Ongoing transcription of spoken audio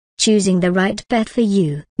choosing the right pet for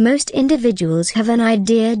you. Most individuals have an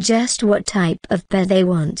idea just what type of pet they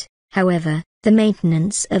want. However, the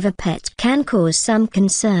maintenance of a pet can cause some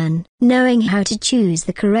concern. Knowing how to choose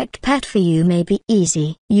the correct pet for you may be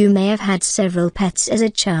easy. You may have had several pets as a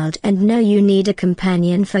child and know you need a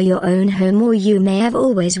companion for your own home, or you may have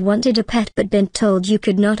always wanted a pet but been told you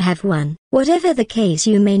could not have one. Whatever the case,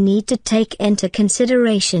 you may need to take into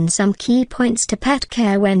consideration some key points to pet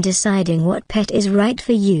care when deciding what pet is right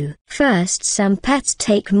for you. First, some pets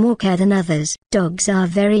take more care than others. Dogs are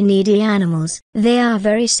very needy animals. They are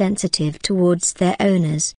very sensitive towards their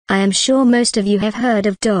owners. I am sure most of you have heard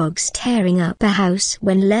of dogs tearing up a house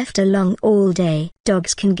when left alone all day.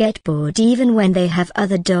 Dogs can get bored even when they have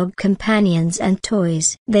other dog companions and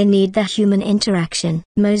toys. They need the human interaction.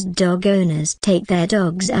 Most dog owners take their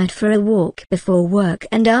dogs out for a walk before work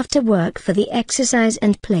and after work for the exercise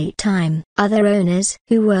and playtime. Other owners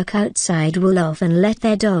who work outside will often let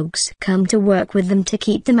their dogs come to work with them to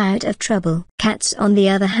keep them out of trouble. Cats, on the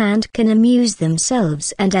other hand, can amuse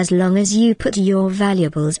themselves, and as long as you put your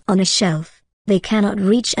valuables on a shelf, they cannot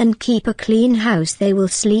reach and keep a clean house. They will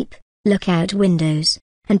sleep, look out windows,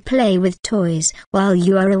 and play with toys while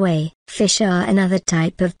you are away. Fish are another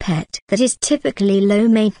type of pet that is typically low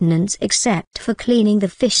maintenance except for cleaning the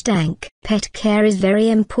fish tank. Pet care is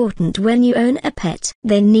very important when you own a pet.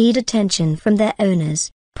 They need attention from their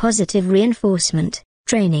owners, positive reinforcement,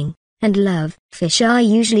 training, and love. Fish are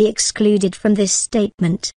usually excluded from this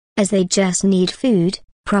statement, as they just need food,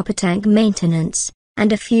 proper tank maintenance,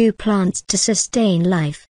 and a few plants to sustain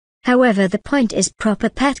life. However, the point is proper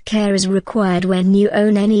pet care is required when you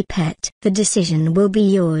own any pet. The decision will be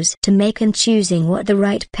yours to make in choosing what the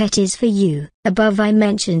right pet is for you. Above I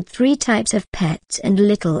mentioned 3 types of pets and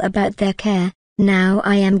little about their care. Now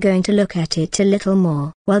I am going to look at it a little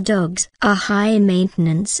more. While dogs are high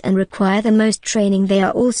maintenance and require the most training, they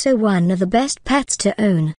are also one of the best pets to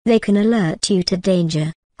own. They can alert you to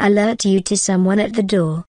danger, alert you to someone at the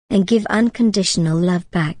door, and give unconditional love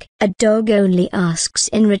back. A dog only asks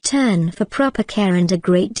in return for proper care and a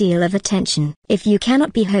great deal of attention. If you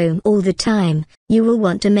cannot be home all the time, you will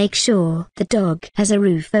want to make sure the dog has a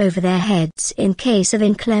roof over their heads in case of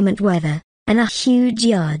inclement weather, and a huge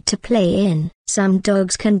yard to play in. Some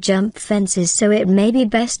dogs can jump fences, so it may be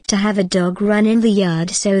best to have a dog run in the yard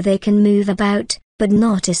so they can move about, but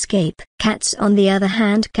not escape. Cats, on the other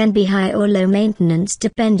hand, can be high or low maintenance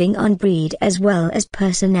depending on breed as well as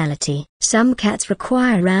personality. Some cats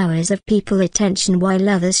require hours of people attention while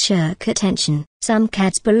others shirk attention. Some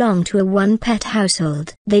cats belong to a one-pet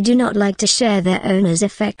household. They do not like to share their owner's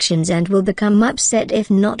affections and will become upset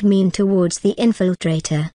if not mean towards the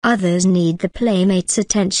infiltrator. Others need the playmate's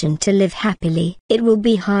attention to live happily. It will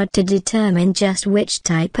be hard to determine just which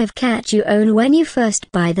type of cat you own when you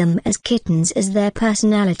first buy them as kittens, as their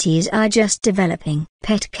personalities are just developing.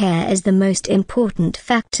 Pet care is the most important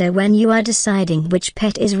factor when you are deciding which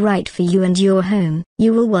pet is right for you and your home.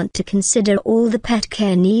 You will want to consider all the pet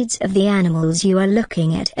care needs of the animals you are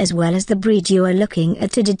looking at as well as the breed you are looking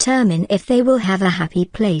at to determine if they will have a happy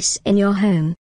place in your home.